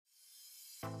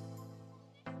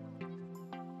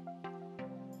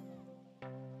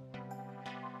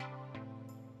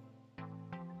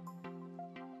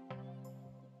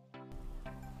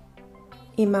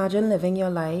Imagine living your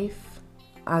life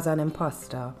as an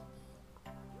imposter,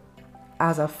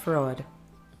 as a fraud,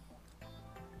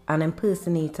 an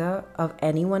impersonator of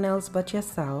anyone else but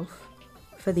yourself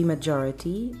for the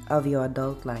majority of your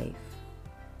adult life,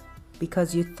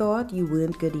 because you thought you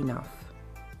weren't good enough.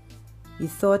 You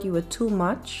thought you were too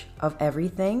much of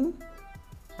everything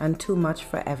and too much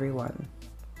for everyone.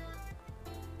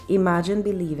 Imagine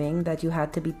believing that you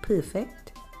had to be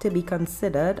perfect to be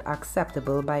considered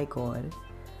acceptable by God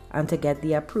and to get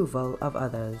the approval of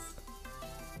others.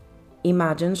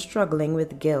 Imagine struggling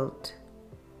with guilt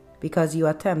because you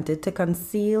attempted to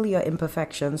conceal your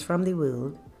imperfections from the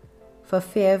world for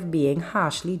fear of being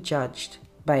harshly judged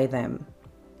by them.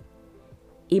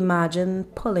 Imagine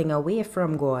pulling away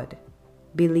from God,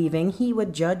 believing He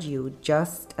would judge you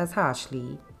just as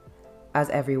harshly as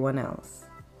everyone else.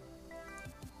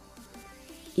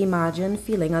 Imagine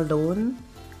feeling alone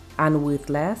and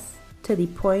worthless to the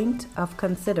point of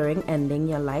considering ending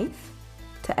your life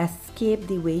to escape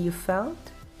the way you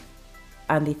felt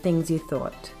and the things you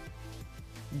thought,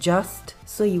 just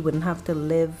so you wouldn't have to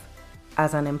live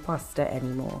as an imposter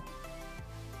anymore.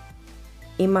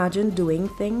 Imagine doing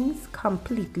things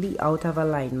completely out of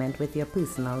alignment with your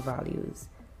personal values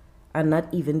and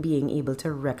not even being able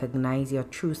to recognize your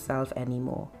true self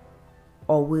anymore.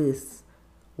 Or worse,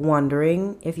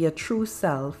 wondering if your true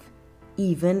self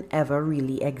even ever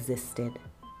really existed.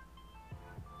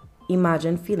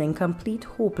 Imagine feeling complete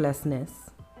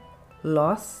hopelessness,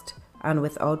 lost and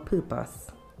without purpose.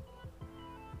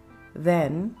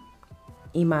 Then,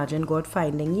 imagine God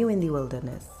finding you in the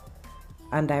wilderness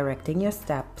and directing your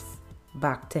steps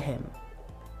back to Him.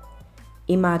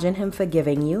 Imagine Him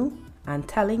forgiving you and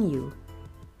telling you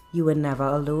you were never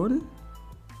alone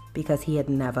because He had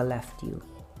never left you.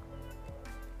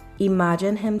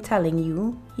 Imagine Him telling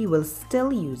you He will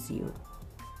still use you,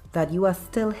 that you are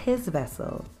still His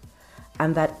vessel,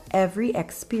 and that every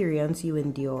experience you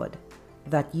endured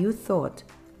that you thought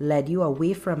led you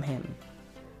away from Him,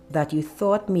 that you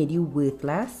thought made you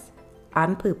worthless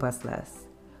and purposeless,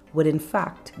 would in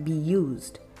fact be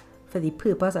used for the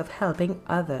purpose of helping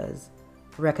others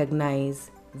recognize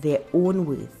their own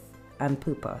worth and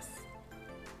purpose.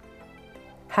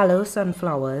 Hello,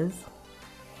 sunflowers.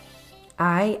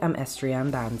 I am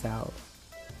Estrian Danzel.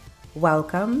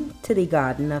 Welcome to the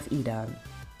Garden of Eden.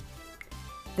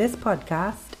 This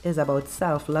podcast is about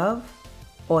self-love,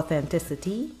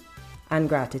 authenticity, and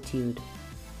gratitude.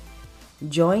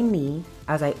 Join me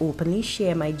as I openly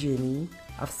share my journey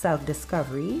of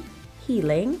self-discovery,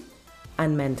 healing,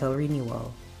 and mental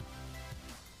renewal.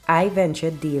 I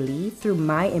venture daily through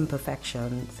my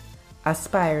imperfections,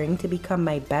 aspiring to become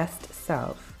my best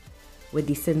self, with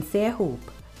the sincere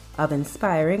hope of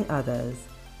inspiring others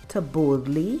to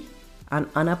boldly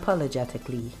and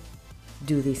unapologetically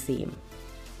do the same.